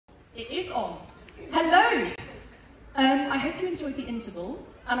It is on. Hello! I hope you enjoyed the interval,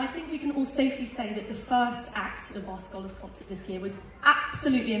 and I think we can all safely say that the first act of our Scholars Concert this year was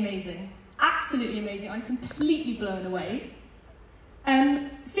absolutely amazing. Absolutely amazing. I'm completely blown away.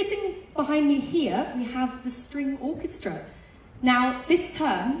 Sitting behind me here, we have the String Orchestra. Now, this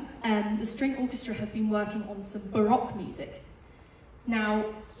term, the String Orchestra have been working on some Baroque music. Now,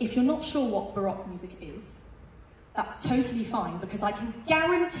 if you're not sure what Baroque music is, that's totally fine, because I can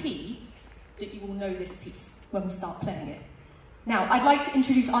guarantee that you will know this piece when we start playing it. Now, I'd like to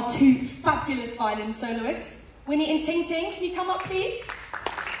introduce our two fabulous violin soloists. Winnie and Ting Ting, can you come up, please?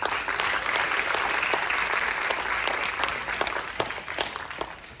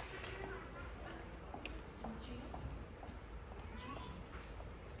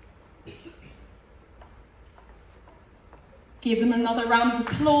 Give them another round of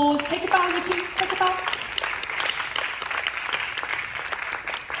applause. Take a bow, you two. Take a bow.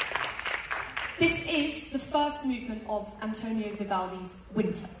 This is the first movement of Antonio Vivaldi's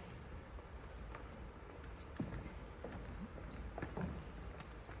Winter.